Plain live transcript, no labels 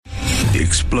The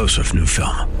explosive new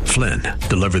film, Flynn,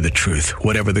 deliver the truth,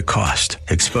 whatever the cost,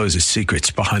 exposes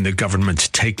secrets behind the government's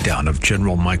takedown of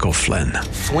General Michael Flynn.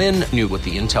 Flynn knew what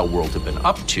the intel world had been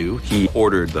up to. He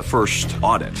ordered the first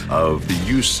audit of the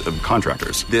use of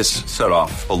contractors. This set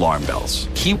off alarm bells.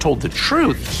 He told the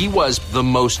truth. He was the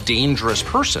most dangerous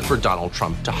person for Donald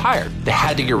Trump to hire. They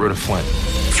had to get rid of Flynn.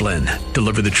 Flynn,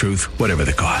 deliver the truth, whatever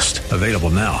the cost. Available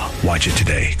now. Watch it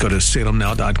today. Go to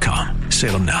salemnow.com.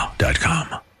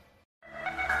 salemnow.com.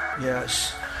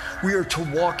 Yes, we are to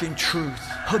walk in truth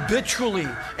habitually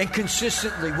and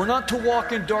consistently. We're not to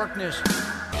walk in darkness.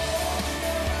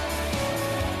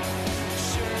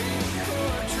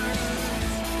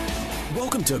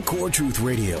 Welcome to Core Truth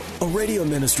Radio, a radio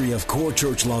ministry of Core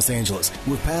Church Los Angeles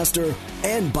with pastor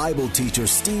and Bible teacher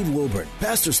Steve Wilburn.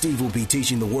 Pastor Steve will be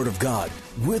teaching the Word of God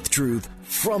with truth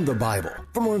from the Bible.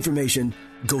 For more information,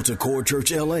 go to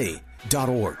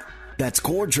corechurchla.org. That's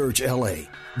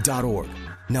corechurchla.org.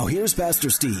 Now here's Pastor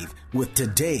Steve with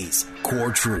today's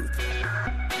Core Truth.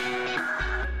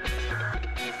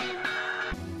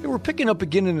 Hey, we're picking up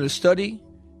again in the study.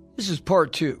 This is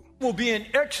part 2. We'll be in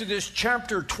Exodus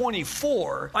chapter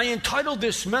 24. I entitled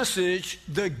this message,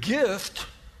 The Gift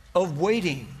of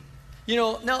Waiting. You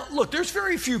know, now look, there's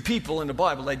very few people in the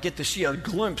Bible that get to see a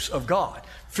glimpse of God.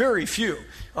 Very few.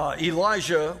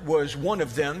 Elijah was one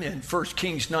of them in 1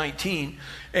 Kings 19.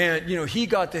 And, you know, he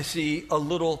got to see a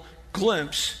little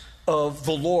glimpse of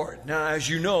the Lord. Now, as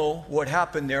you know, what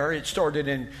happened there, it started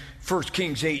in 1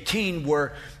 Kings 18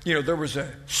 where, you know, there was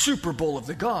a Super Bowl of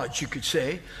the gods, you could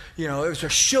say. You know, it was a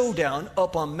showdown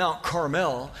up on Mount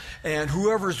Carmel, and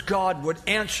whoever's God would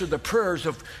answer the prayers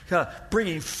of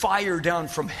bringing fire down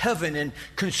from heaven and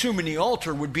consuming the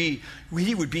altar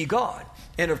he would be God.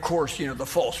 And of course, you know, the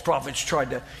false prophets tried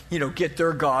to, you know, get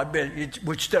their God,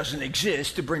 which doesn't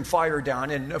exist, to bring fire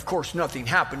down. And of course, nothing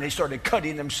happened. They started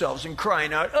cutting themselves and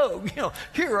crying out, oh, you know,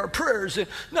 hear our prayers. And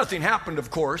nothing happened,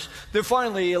 of course. Then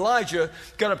finally, Elijah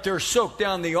got up there, soaked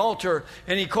down the altar,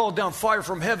 and he called down fire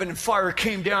from heaven, and fire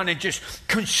came down and just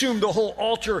consumed the whole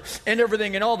altar and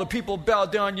everything. And all the people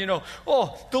bowed down, you know,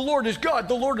 oh, the Lord is God,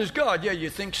 the Lord is God. Yeah, you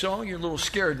think so? You're a little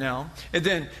scared now. And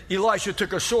then Elisha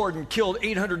took a sword and killed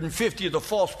 850 of the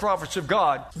false prophets of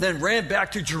God, then ran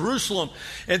back to Jerusalem.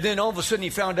 And then all of a sudden he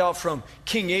found out from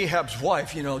King Ahab's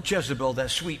wife, you know, Jezebel,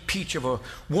 that sweet peach of a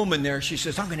woman there. She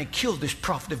says, I'm going to kill this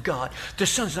prophet of God. The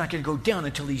sun's not going to go down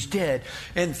until he's dead.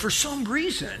 And for some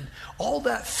reason, all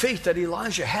that faith that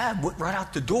Elijah had went right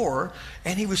out the door,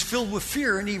 and he was filled with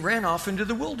fear, and he ran off into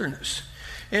the wilderness.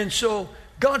 And so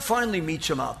God finally meets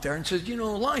him out there and says, you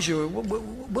know, Elijah,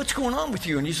 what's going on with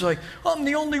you? And he's like, I'm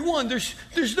the only one. There's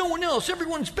no one else.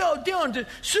 Everyone's bowed down to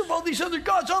serve all these other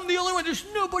gods. I'm the only one. There's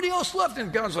nobody else left.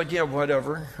 And God's like, yeah,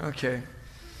 whatever. Okay.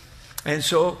 And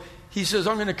so he says,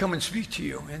 I'm going to come and speak to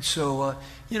you. And so,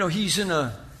 you know, he's in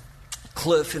a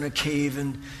cliff, in a cave,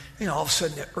 and you know, all of a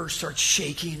sudden the earth starts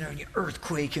shaking, and an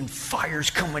earthquake, and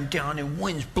fire's coming down, and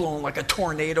wind's blowing like a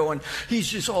tornado, and he's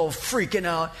just all freaking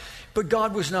out. But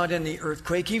God was not in the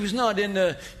earthquake. He was not in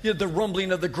the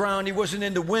rumbling of the ground. He wasn't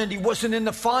in the wind. He wasn't in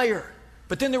the fire.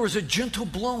 But then there was a gentle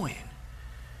blowing.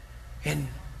 And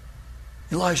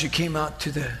Elijah came out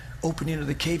to the opening of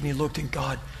the cave, and he looked, and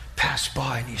God passed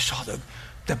by, and he saw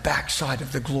the backside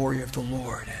of the glory of the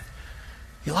Lord. And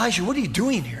Elijah, what are you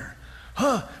doing here?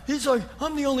 He's like,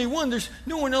 I'm the only one. There's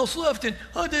no one else left. And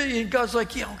God's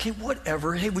like, yeah, okay,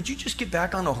 whatever. Hey, would you just get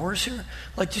back on the horse here?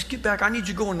 Like, just get back. I need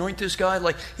you to go anoint this guy.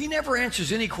 Like, he never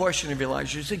answers any question of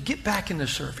Elijah. He said, get back into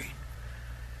serving.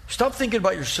 Stop thinking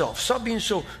about yourself. Stop being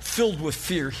so filled with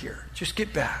fear here. Just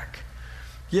get back.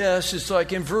 Yes, it's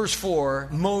like in verse 4,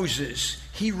 Moses,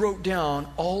 he wrote down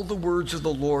all the words of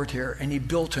the Lord here, and he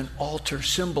built an altar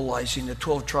symbolizing the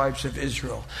 12 tribes of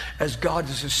Israel as God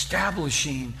is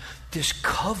establishing this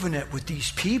covenant with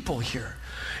these people here.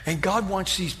 And God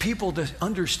wants these people to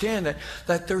understand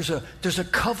that there's a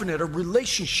covenant, a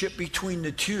relationship between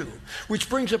the two. Which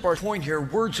brings up our point here,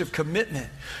 words of commitment.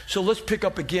 So let's pick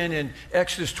up again in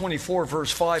Exodus 24,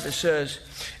 verse 5. It says,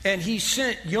 and he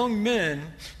sent young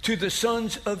men to the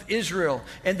sons of Israel,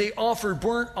 and they offered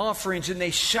burnt offerings, and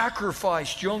they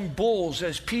sacrificed young bulls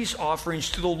as peace offerings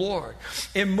to the Lord.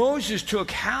 And Moses took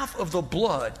half of the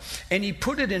blood, and he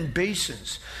put it in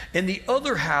basins, and the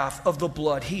other half of the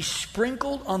blood he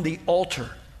sprinkled on the altar.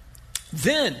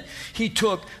 Then he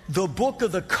took the book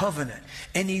of the covenant,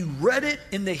 and he read it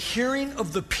in the hearing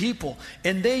of the people,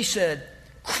 and they said,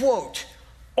 quote,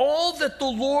 all that the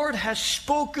Lord has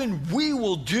spoken we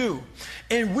will do,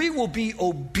 and we will be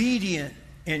obedient,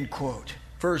 end quote.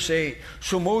 Verse 8,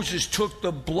 so Moses took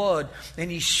the blood and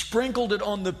he sprinkled it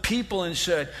on the people and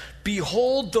said,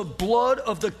 behold the blood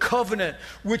of the covenant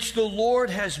which the Lord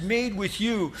has made with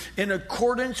you in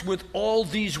accordance with all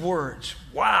these words.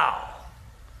 Wow.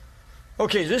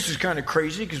 Okay, this is kind of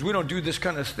crazy because we don't do this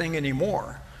kind of thing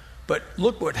anymore. But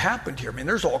look what happened here. I mean,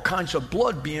 there's all kinds of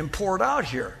blood being poured out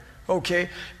here. Okay,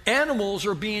 animals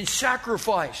are being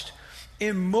sacrificed.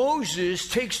 And Moses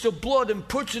takes the blood and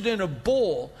puts it in a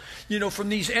bowl, from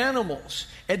these animals.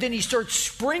 And then he starts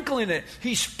sprinkling it.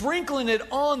 He's sprinkling it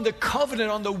on the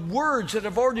covenant, on the words that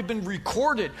have already been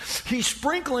recorded. He's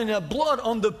sprinkling that blood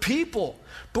on the people.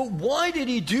 But why did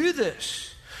he do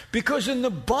this? Because in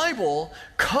the Bible,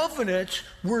 covenants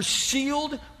were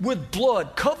sealed with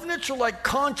blood. Covenants are like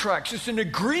contracts. It's an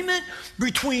agreement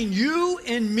between you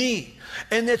and me.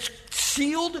 And it's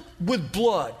sealed with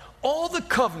blood. All the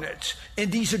covenants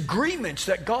and these agreements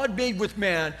that God made with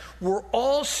man were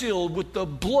all sealed with the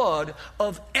blood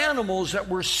of animals that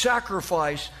were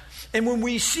sacrificed. And when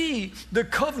we see the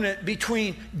covenant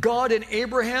between God and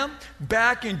Abraham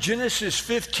back in Genesis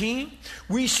 15,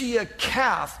 we see a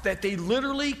calf that they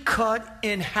literally cut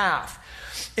in half.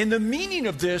 And the meaning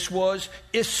of this was,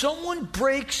 if someone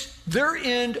breaks their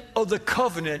end of the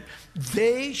covenant,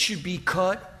 they should be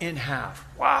cut in half.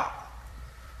 Wow.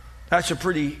 That's a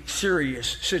pretty serious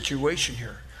situation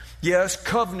here. Yes,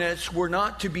 covenants were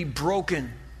not to be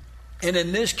broken. And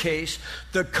in this case,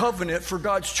 the covenant for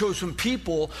God's chosen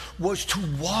people was to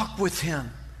walk with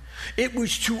him. It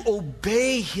was to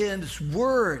obey his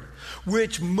word,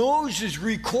 which Moses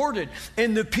recorded.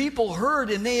 And the people heard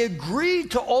and they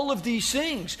agreed to all of these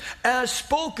things as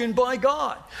spoken by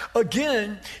God.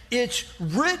 Again, it's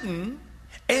written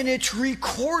and it's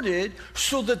recorded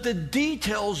so that the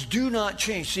details do not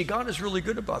change. See, God is really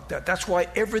good about that. That's why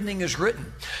everything is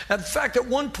written. In fact, at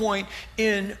one point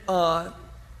in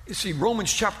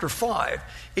Romans chapter 5,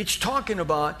 it's talking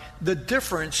about the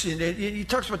difference. He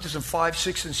talks about this in 5,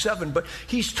 6, and 7, but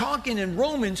he's talking in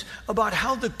Romans about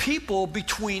how the people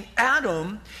between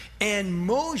Adam and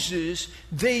Moses,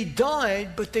 they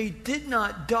died, but they did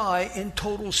not die in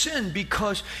total sin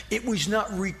because it was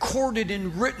not recorded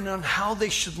and written on how they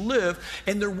should live,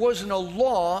 and there wasn't a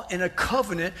law and a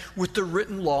covenant with the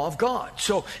written law of God.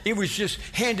 So it was just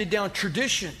handed down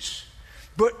traditions.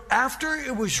 But after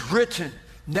it was written,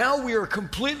 now we are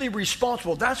completely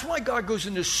responsible. That's why God goes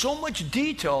into so much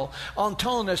detail on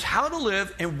telling us how to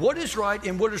live and what is right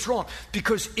and what is wrong,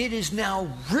 because it is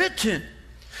now written.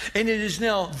 And it is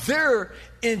now there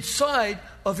inside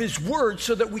of his word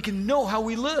so that we can know how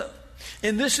we live.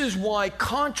 And this is why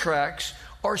contracts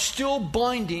are still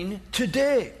binding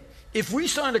today. If we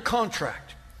sign a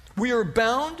contract, we are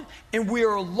bound and we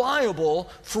are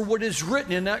liable for what is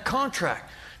written in that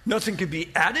contract. Nothing can be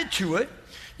added to it,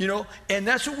 and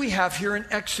that's what we have here in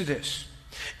Exodus.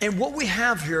 And what we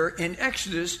have here in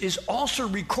Exodus is also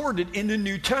recorded in the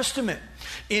New Testament.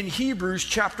 In Hebrews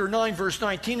chapter 9, verse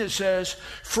 19, it says,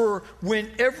 for when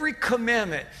every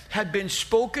commandment had been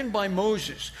spoken by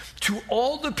Moses to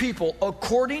all the people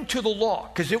according to the law,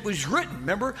 because it was written,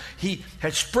 remember, he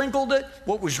had sprinkled it,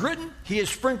 what was written, he had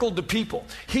sprinkled the people.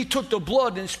 He took the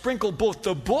blood and sprinkled both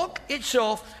the book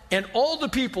itself and all the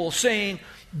people, saying,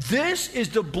 this is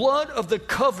the blood of the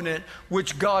covenant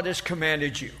which God has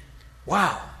commanded you.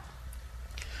 Wow.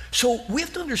 So we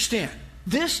have to understand,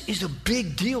 this is a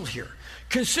big deal here.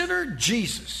 Consider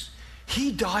Jesus.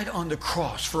 He died on the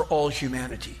cross for all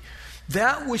humanity.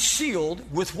 That was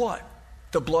sealed with what?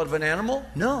 The blood of an animal?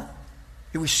 No.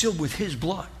 It was sealed with his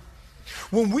blood.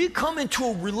 When we come into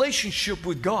a relationship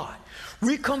with God,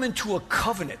 we come into a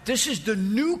covenant. This is the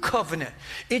new covenant.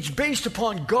 It's based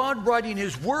upon God writing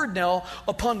his word now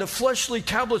upon the fleshly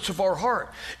tablets of our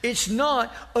heart. It's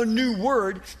not a new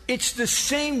word. It's the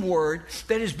same word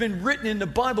that has been written in the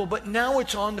Bible, but now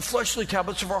it's on the fleshly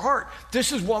tablets of our heart.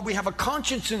 This is why we have a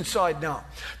conscience inside now.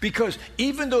 Because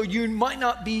even though you might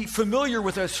not be familiar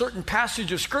with a certain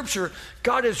passage of scripture,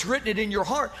 God has written it in your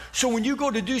heart. So when you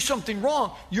go to do something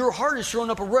wrong, your heart is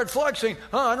throwing up a red flag saying,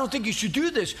 I don't think you should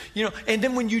do this. And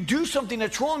then when you do something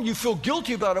that's wrong, you feel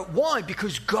guilty about it. Why?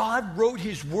 Because God wrote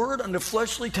his word on the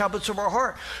fleshly tablets of our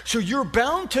heart. So you're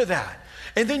bound to that.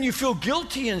 And then you feel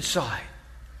guilty inside.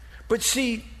 But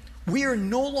see, we are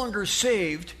no longer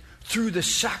saved through the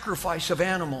sacrifice of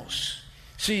animals.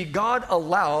 See, God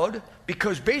allowed,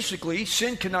 because basically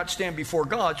sin cannot stand before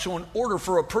God. So in order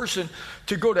for a person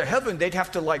to go to heaven, they'd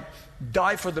have to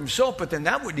die for themselves, but then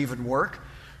that wouldn't even work.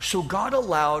 So God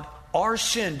allowed our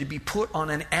sin to be put on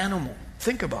an animal.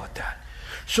 Think about that.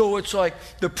 So it's like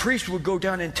the priest would go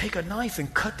down and take a knife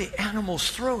and cut the animal's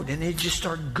throat, and they'd just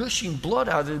start gushing blood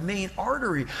out of the main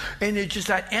artery, and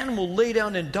that animal lay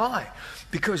down and die,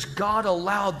 because God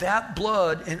allowed that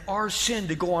blood and our sin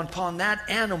to go upon that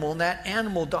animal, and that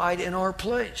animal died in our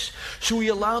place. So he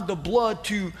allowed the blood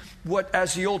to,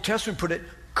 as the Old Testament put it,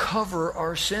 cover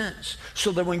our sins,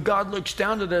 so that when God looks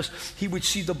down at us, he would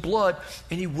see the blood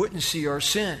and he wouldn't see our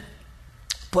sin.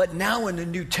 But now in the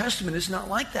New Testament, it's not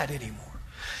like that anymore.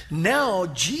 Now,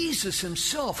 Jesus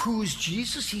himself, who is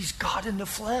Jesus? He's God in the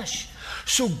flesh.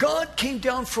 So God came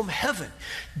down from heaven,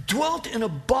 dwelt in a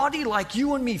body like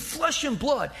you and me, flesh and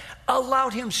blood,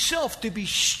 allowed himself to be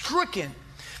stricken,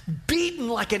 beaten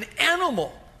like an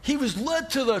animal. He was led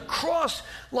to the cross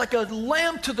like a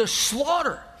lamb to the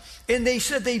slaughter. And they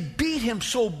said they beat him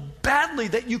so badly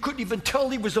that you couldn't even tell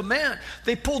he was a man.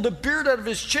 They pulled the beard out of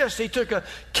his chest. They took a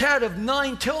cat of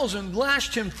 9 tails and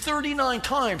lashed him 39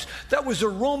 times. That was a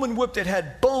Roman whip that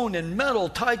had bone and metal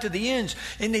tied to the ends.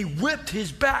 And they whipped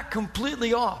his back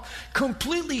completely off,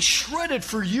 completely shredded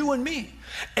for you and me.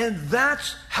 And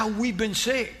that's how we've been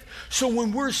saved. So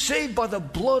when we're saved by the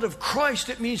blood of Christ,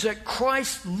 it means that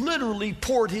Christ literally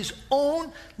poured his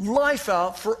own life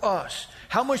out for us.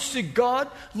 How much did God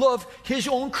love his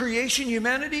own creation,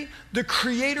 humanity? The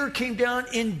Creator came down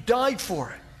and died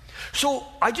for it. So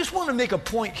I just want to make a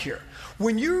point here.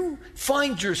 When you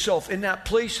find yourself in that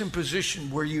place and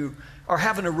position where you are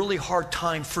having a really hard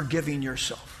time forgiving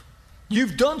yourself,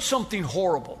 you've done something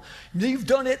horrible. You've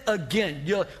done it again.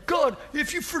 You're like, God,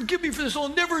 if you forgive me for this, I'll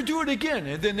never do it again.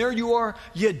 And then there you are,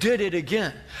 you did it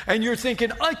again. And you're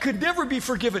thinking, I could never be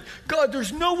forgiven. God,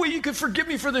 there's no way you could forgive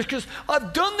me for this because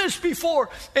I've done this before.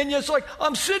 And it's like,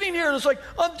 I'm sitting here and it's like,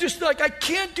 I'm just like, I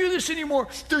can't do this anymore.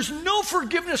 There's no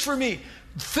forgiveness for me.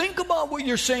 Think about what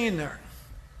you're saying there.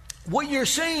 What you're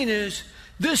saying is,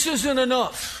 this isn't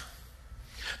enough.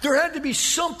 There had to be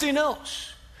something else.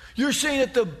 You're saying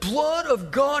that the blood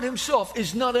of God himself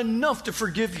is not enough to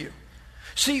forgive you.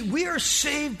 See, we are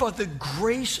saved by the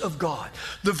grace of God.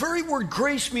 The very word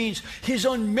grace means his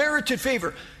unmerited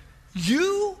favor.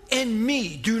 You and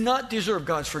me do not deserve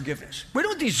God's forgiveness. We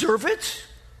don't deserve it.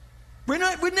 We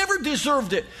never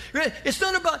deserved it. It's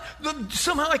not about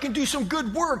somehow I can do some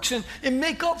good works and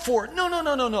make up for it.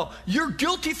 No. You're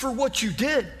guilty for what you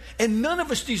did, and none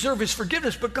of us deserve his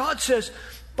forgiveness. But God says,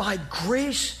 by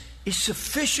grace is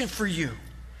sufficient for you.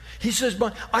 He says,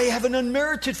 but I have an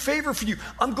unmerited favor for you.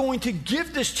 I'm going to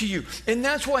give this to you. And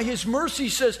that's why his mercy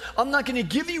says, I'm not going to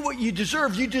give you what you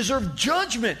deserve. You deserve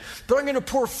judgment, but I'm going to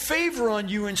pour favor on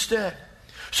you instead.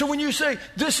 So when you say,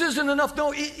 this isn't enough,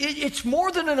 no, it's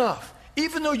more than enough,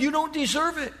 even though you don't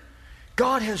deserve it.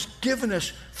 God has given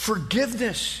us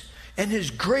forgiveness and his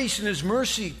grace and his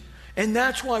mercy. And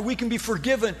that's why we can be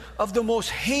forgiven of the most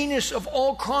heinous of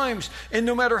all crimes, and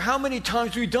no matter how many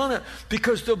times we've done it,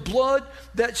 because the blood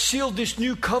that sealed this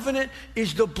new covenant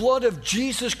is the blood of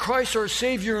Jesus Christ, our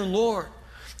Savior and Lord.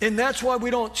 And that's why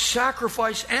we don't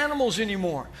sacrifice animals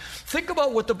anymore. Think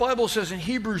about what the Bible says in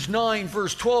Hebrews 9,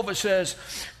 verse 12. It says,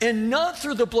 and not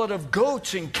through the blood of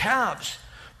goats and calves,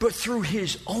 but through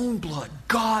his own blood,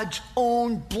 God's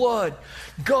own blood.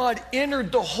 God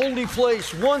entered the holy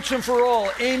place once and for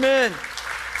all. Amen.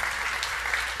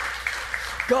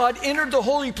 God entered the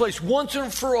holy place once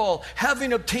and for all,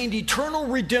 having obtained eternal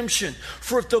redemption.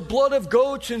 For if the blood of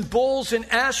goats and bulls and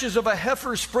ashes of a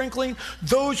heifer sprinkling,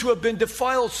 those who have been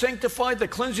defiled sanctified the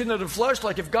cleansing of the flesh,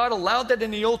 like if God allowed that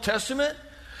in the Old Testament,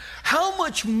 how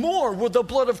much more will the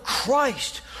blood of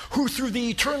Christ, who through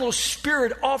the eternal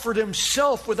Spirit offered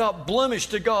himself without blemish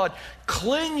to God,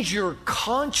 cleanse your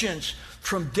conscience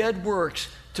from dead works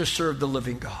to serve the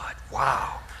living God.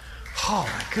 Wow. Oh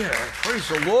my goodness. Praise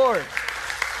the Lord.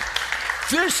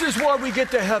 This is why we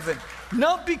get to heaven.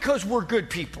 Not because we're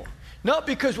good people. Not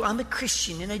because I'm a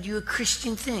Christian and I do a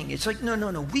Christian thing. It's like,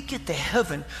 no. We get to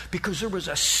heaven because there was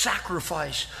a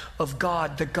sacrifice of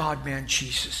God, the God-man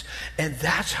Jesus. And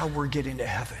that's how we're getting to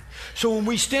heaven. So when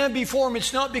we stand before him,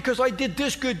 it's not because I did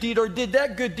this good deed or did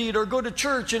that good deed or go to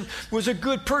church and was a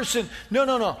good person.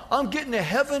 No. I'm getting to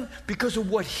heaven because of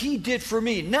what he did for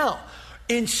me. Now,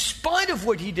 in spite of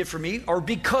what he did for me, or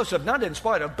because of, not in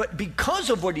spite of, but because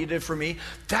of what he did for me,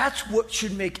 that's what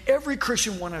should make every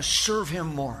Christian want to serve him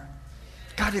more.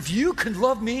 God, if you can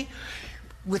love me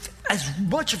with as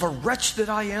much of a wretch that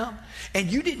I am,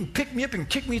 and you didn't pick me up and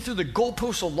kick me through the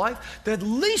goalposts of life, the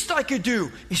least I could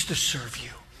do is to serve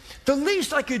you. The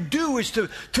least I could do is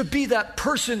to be that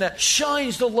person that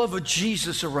shines the love of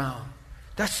Jesus around.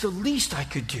 That's the least I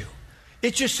could do.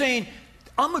 It's just saying,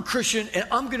 I'm a Christian and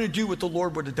I'm going to do what the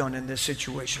Lord would have done in this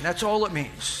situation. That's all it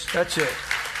means. That's it.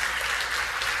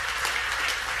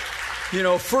 You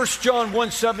know, 1 John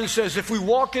 1:7 says, if we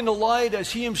walk in the light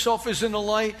as he himself is in the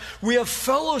light, we have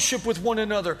fellowship with one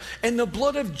another, and the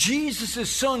blood of Jesus, his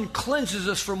son, cleanses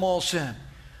us from all sin.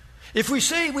 If we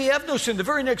say we have no sin, the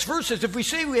very next verse says, if we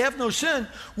say we have no sin,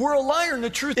 we're a liar and the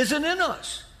truth isn't in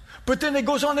us. But then it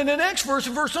goes on in the next verse,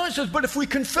 in verse 9 says, but if we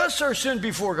confess our sin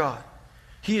before God,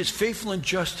 he is faithful and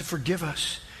just to forgive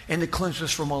us and to cleanse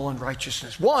us from all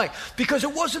unrighteousness. Why? Because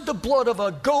it wasn't the blood of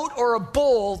a goat or a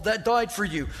bull that died for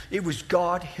you. It was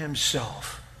God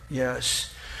himself.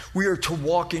 Yes, we are to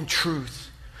walk in truth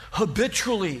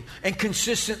habitually and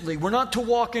consistently. We're not to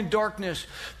walk in darkness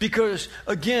because,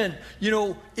 again, you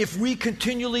know, if we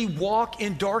continually walk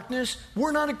in darkness,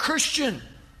 we're not a Christian.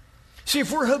 See,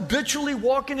 if we're habitually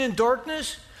walking in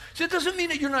darkness, see, it doesn't mean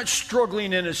that you're not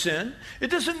struggling in a sin. It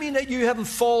doesn't mean that you haven't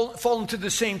fallen to the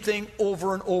same thing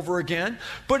over and over again.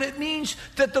 But it means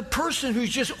that the person who's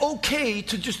just okay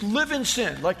to just live in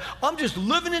sin, like, I'm just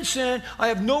living in sin, I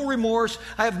have no remorse,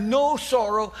 I have no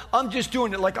sorrow, I'm just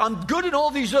doing it. Like, I'm good in all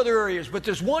these other areas, but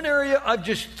there's one area I've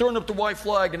just thrown up the white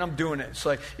flag and I'm doing it. It's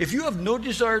like, if you have no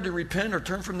desire to repent or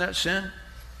turn from that sin,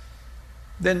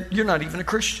 then you're not even a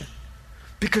Christian.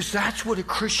 Because that's what a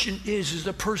Christian is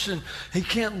a person who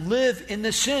can't live in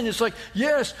the sin. It's like,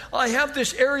 yes, I have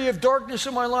this area of darkness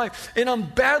in my life, and I'm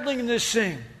battling this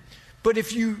thing. But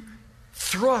if you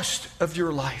thrust of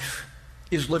your life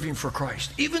is living for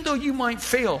Christ, even though you might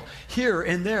fail here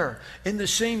and there in the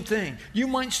same thing, you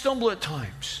might stumble at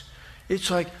times.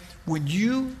 It's like, when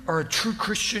you are a true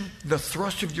Christian, the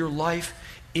thrust of your life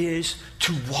is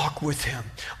to walk with him.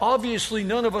 Obviously,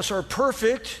 none of us are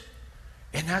perfect.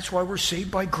 And that's why we're saved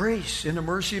by grace in the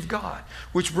mercy of God.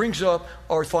 Which brings up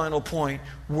our final point,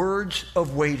 words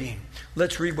of waiting.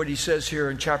 Let's read what he says here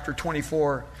in chapter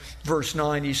 24, verse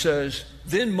 9. He says,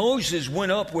 then Moses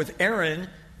went up with Aaron,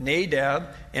 Nadab,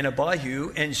 and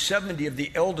Abihu, and 70 of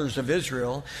the elders of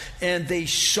Israel, and they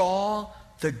saw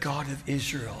the God of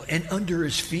Israel. And under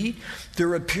his feet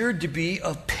there appeared to be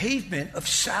a pavement of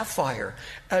sapphire,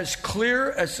 as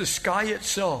clear as the sky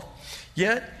itself.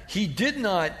 Yet he did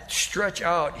not stretch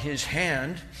out his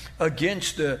hand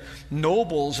against the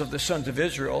nobles of the sons of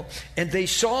Israel. And they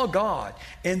saw God,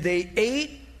 and they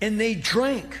ate and they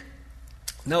drank.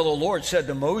 Now the Lord said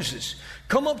to Moses,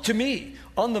 come up to me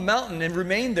on the mountain and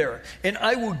remain there, and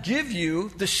I will give you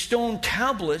the stone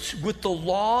tablets with the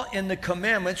law and the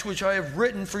commandments which I have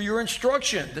written for your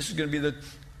instruction. This is going to be the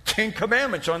 10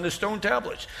 commandments on the stone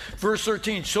tablets. Verse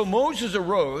 13, so Moses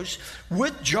arose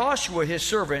with Joshua his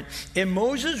servant, and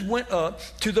Moses went up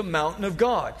to the mountain of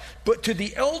God. But to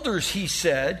the elders he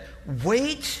said,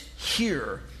 wait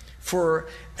here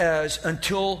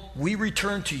until we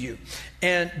return to you.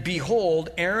 And behold,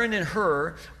 Aaron and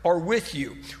Hur are with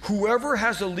you. Whoever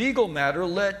has a legal matter,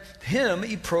 let him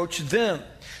approach them.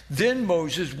 Then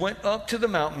Moses went up to the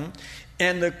mountain,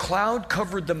 and the cloud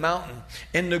covered the mountain,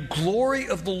 and the glory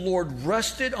of the Lord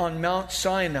rested on Mount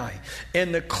Sinai,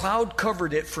 and the cloud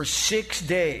covered it for 6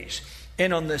 days.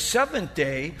 And on the 7th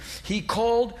day, he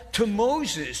called to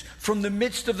Moses from the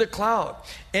midst of the cloud.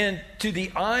 And to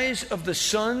the eyes of the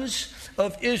sons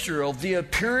of Israel, the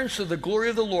appearance of the glory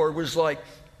of the Lord was like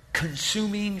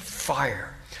consuming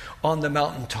fire on the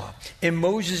mountaintop. And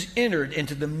Moses entered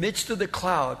into the midst of the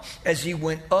cloud as he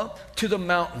went up to the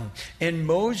mountain. And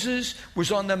Moses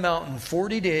was on the mountain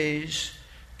 40 days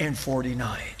and 40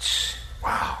 nights.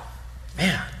 Wow,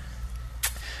 man.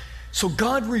 So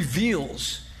God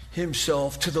reveals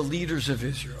himself to the leaders of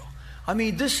Israel. I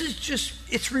mean, this is just,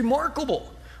 it's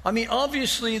remarkable. I mean,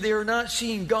 obviously they're not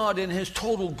seeing God in his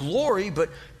total glory, but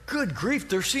good grief,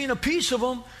 they're seeing a piece of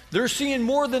him. They're seeing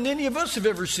more than any of us have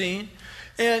ever seen.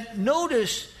 And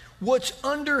notice what's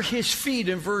under his feet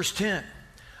in verse 10.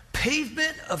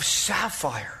 Pavement of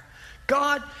sapphire.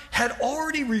 God had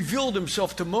already revealed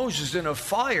himself to Moses in a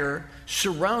fire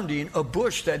surrounding a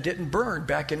bush that didn't burn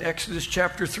back in Exodus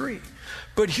chapter 3.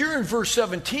 But here in verse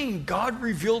 17, God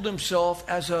revealed himself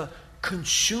as a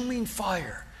consuming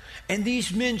fire. And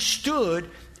these men stood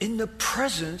in the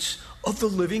presence of the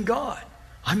living God.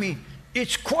 I mean,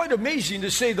 it's quite amazing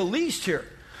to say the least here.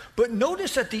 But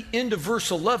notice at the end of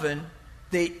verse 11,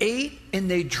 they ate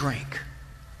and they drank.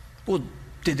 Well,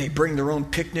 did they bring their own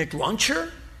picnic lunch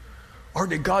here? Or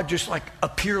did God just like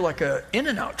appear like a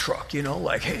In-N-Out truck, you know,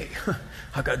 like, hey,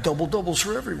 I got doubles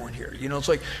for everyone here. You know, it's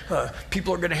like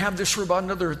people are going to have this for about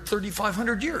another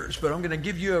 3,500 years, but I'm going to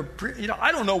give you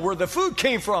I don't know where the food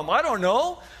came from. I don't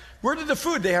know. Where did the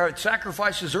food? They had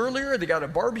sacrifices earlier. They got a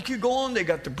barbecue going. They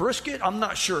got the brisket. I'm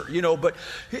not sure, you know, but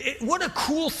what a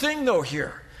cool thing though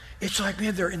here. It's like,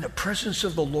 man, they're in the presence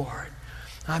of the Lord.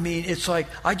 I mean, it's like,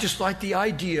 I just like the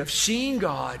idea of seeing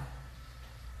God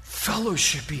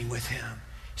fellowshipping with him,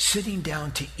 sitting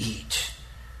down to eat.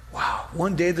 Wow.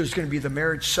 One day there's going to be the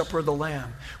marriage supper of the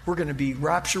Lamb. We're going to be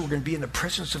raptured. We're going to be in the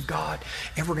presence of God,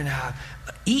 and we're going to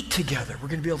eat together. We're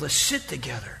going to be able to sit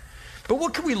together. But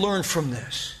what can we learn from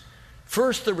this?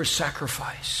 First, there was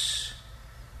sacrifice,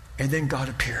 and then God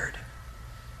appeared.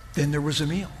 Then there was a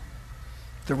meal.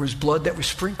 There was blood that was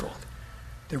sprinkled.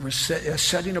 There was a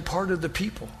setting apart of the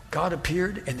people. God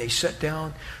appeared, and they sat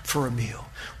down for a meal.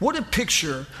 What a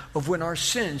picture of when our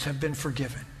sins have been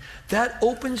forgiven. That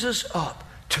opens us up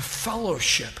to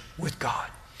fellowship with God.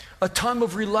 A time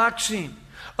of relaxing.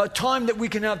 A time that we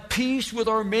can have peace with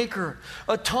our Maker.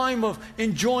 A time of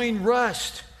enjoying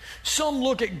rest. Some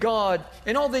look at God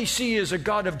and all they see is a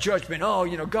God of judgment. Oh,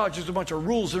 God's just a bunch of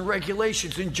rules and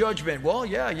regulations and judgment. Well,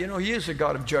 yeah, he is a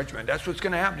God of judgment. That's what's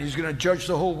going to happen. He's going to judge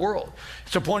the whole world.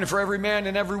 It's appointed for every man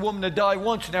and every woman to die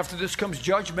once, and after this comes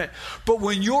judgment. But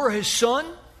when you're his son,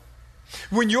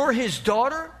 when you're his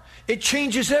daughter, it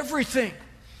changes everything.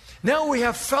 Now we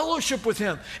have fellowship with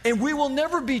him, and we will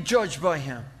never be judged by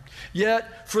him.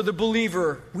 Yet, for the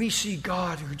believer, we see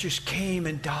God who just came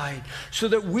and died so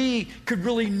that we could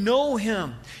really know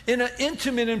him in an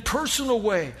intimate and personal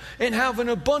way and have an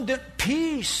abundant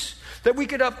peace, that we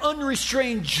could have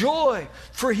unrestrained joy.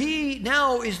 For he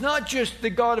now is not just the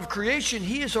God of creation,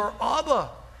 he is our Abba.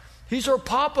 He's our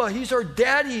Papa. He's our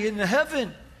Daddy in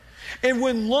heaven. And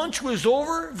when lunch was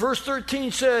over, verse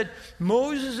 13 said,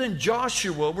 Moses and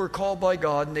Joshua were called by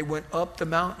God, and they went up the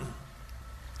mountain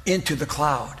into the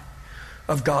cloud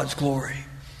of God's glory.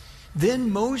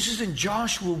 Then Moses and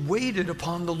Joshua waited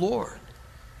upon the Lord.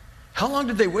 How long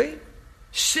did they wait?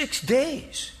 6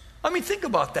 days. I mean, think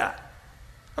about that.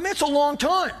 I mean, it's a long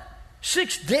time.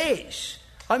 6 days.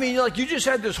 I mean, like, you just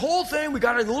had this whole thing. We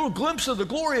got a little glimpse of the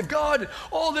glory of God. And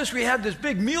all this, we had this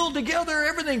big meal together.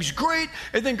 Everything's great.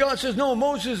 And then God says, no,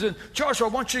 Moses and Joshua, I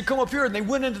want you to come up here. And they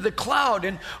went into the cloud.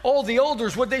 And all the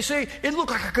elders, what they say, it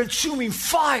looked like a consuming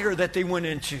fire that they went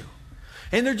into.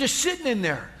 And they're just sitting in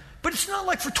there. But it's not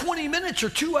like for 20 minutes or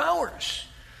 2 hours.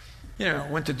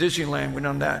 Went to Disneyland, went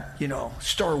on that,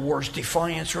 Star Wars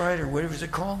Defiance, right? Or whatever is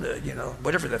it called?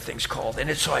 Whatever that thing's called. And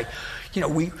it's like,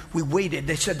 we waited.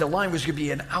 They said the line was going to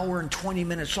be an hour and 20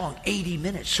 minutes long, 80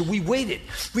 minutes. So we waited.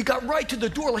 We got right to the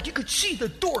door. Like, you could see the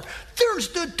door. There's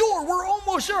the door. We're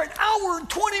almost there. An hour and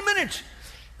 20 minutes.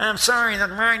 I'm sorry, the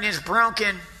line is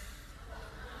broken.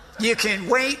 You can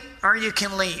wait or you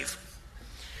can leave.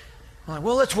 I'm like,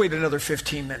 well, let's wait another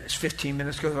 15 minutes. 15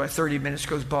 minutes goes by, 30 minutes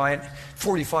goes by, and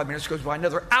 45 minutes goes by,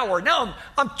 another hour. Now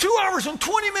I'm 2 hours and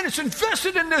 20 minutes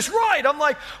invested in this ride. I'm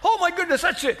like, oh my goodness,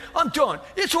 that's it. I'm done.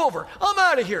 It's over. I'm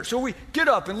out of here. So we get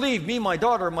up and leave, me, my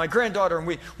daughter, and my granddaughter, and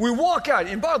we walk out.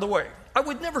 And by the way, I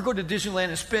would never go to Disneyland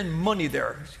and spend money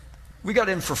there. We got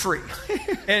in for free.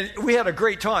 And we had a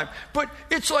great time. But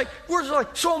it's like,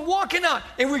 so I'm walking out,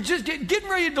 and we're just getting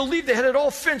ready to leave. They had it all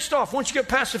fenced off. Once you get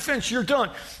past the fence, you're done.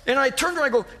 And I turned around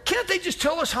and I go, can't they just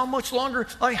tell us how much longer?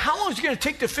 Like, how long is it going to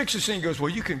take to fix this thing? He goes,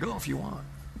 well, you can go if you want.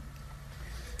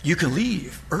 You can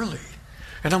leave early.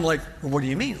 And I'm like, well, what do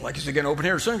you mean? Like, is it going to open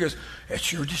here or something? He goes,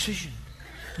 it's your decision.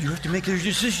 You have to make your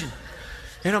decision.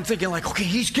 And I'm thinking like, okay,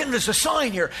 he's giving us a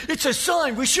sign here. It's a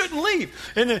sign. We shouldn't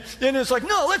leave. And it's like,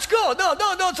 no, let's go. No.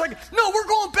 It's like, no, we're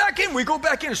going back in. We go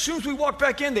back in. As soon as we walk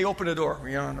back in, they open the door.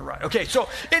 We're on the right. Okay, so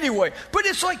anyway, but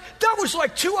it's like, that was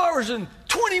like 2 hours and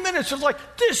 20 minutes. It's like,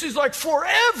 this is like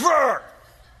forever.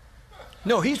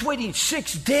 No, he's waiting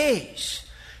 6 days.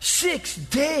 6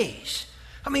 days.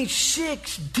 I mean,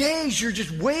 6 days you're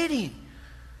just waiting.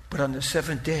 But on the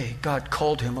seventh day, God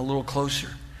called him a little closer.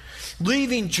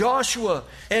 Leaving Joshua,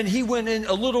 and he went in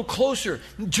a little closer.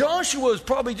 Joshua is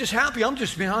probably just happy.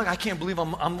 I can't believe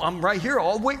I'm right here.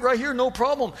 I'll wait right here, no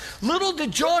problem. Little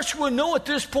did Joshua know at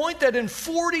this point that in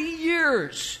 40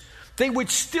 years, they would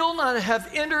still not have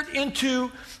entered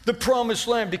into the promised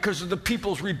land because of the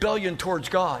people's rebellion towards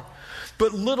God.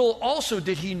 But little also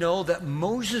did he know that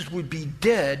Moses would be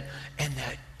dead, and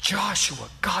that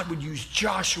God would use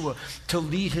Joshua to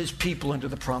lead his people into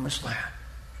the promised land.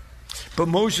 But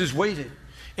Moses waited,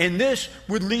 and this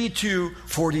would lead to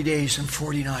 40 days and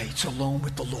 40 nights alone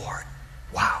with the Lord.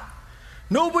 Wow.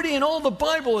 Nobody in all the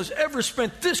Bible has ever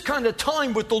spent this kind of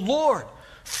time with the Lord.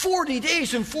 40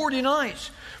 days and 40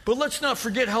 nights. But let's not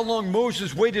forget how long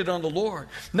Moses waited on the Lord.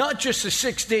 Not just the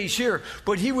 6 days here,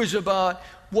 but he was about,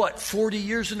 40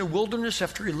 years in the wilderness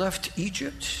after he left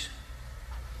Egypt?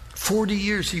 40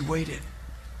 years he waited.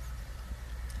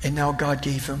 And now God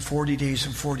gave him 40 days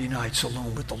and 40 nights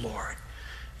alone with the Lord.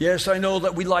 Yes, I know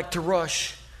that we like to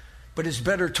rush, but it's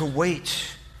better to wait.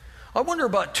 I wonder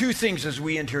about two things as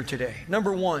we end here today.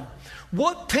 Number one,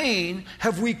 what pain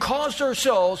have we caused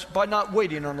ourselves by not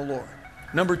waiting on the Lord?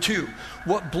 Number two,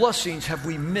 what blessings have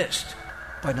we missed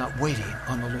by not waiting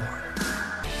on the Lord?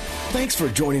 Thanks for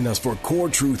joining us for Core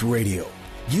Truth Radio.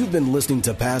 You've been listening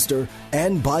to Pastor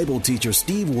and Bible teacher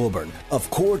Steve Wilburn of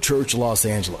Core Church Los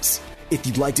Angeles. If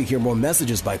you'd like to hear more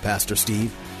messages by Pastor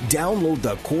Steve, download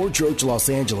the Core Church Los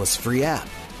Angeles free app.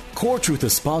 Core Truth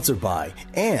is sponsored by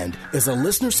and is a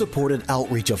listener-supported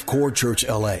outreach of Core Church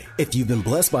LA. If you've been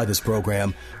blessed by this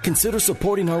program, consider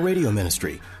supporting our radio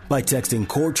ministry by texting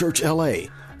Core Church LA,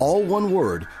 all one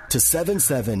word, to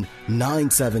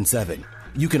 77977.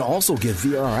 You can also give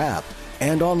via our app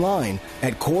and online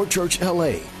at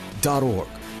corechurchla.org.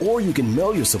 Or you can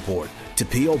mail your support to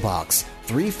P.O. Box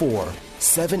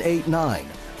 34789,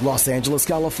 Los Angeles,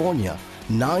 California,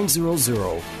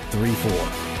 90034.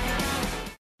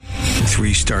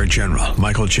 Three-star General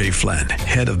Michael J. Flynn,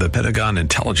 head of the Pentagon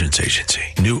Intelligence Agency,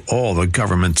 knew all the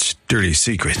government's dirty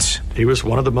secrets. He was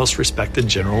one of the most respected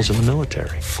generals in the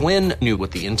military. Flynn knew what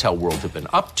the intel world had been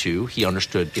up to. He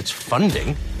understood its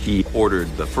funding. He ordered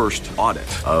the first audit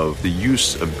of the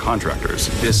use of contractors.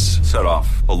 This set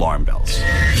off alarm bells.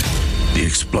 The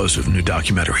explosive new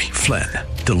documentary, Flynn,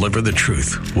 Deliver the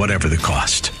Truth, Whatever the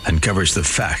Cost, uncovers the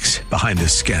facts behind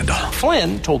this scandal.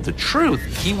 Flynn told the truth.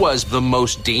 He was the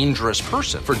most dangerous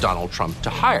person for Donald Trump to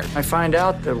hire. I find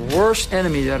out the worst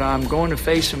enemy that I'm going to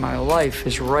face in my life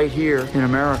is right here in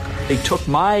America. They took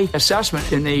my assessment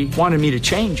and they wanted me to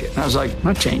change it. And I was like, I'm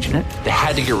not changing it. They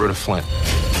had to get rid of Flynn.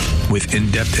 With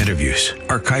in-depth interviews,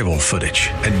 archival footage,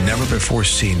 and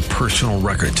never-before-seen personal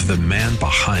records of the man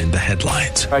behind the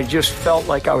headlines. I just felt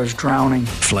like I was drowning.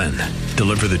 Flynn,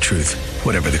 Deliver the Truth,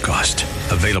 Whatever the Cost.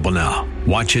 Available now.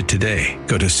 Watch it today.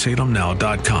 Go to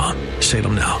salemnow.com.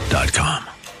 salemnow.com.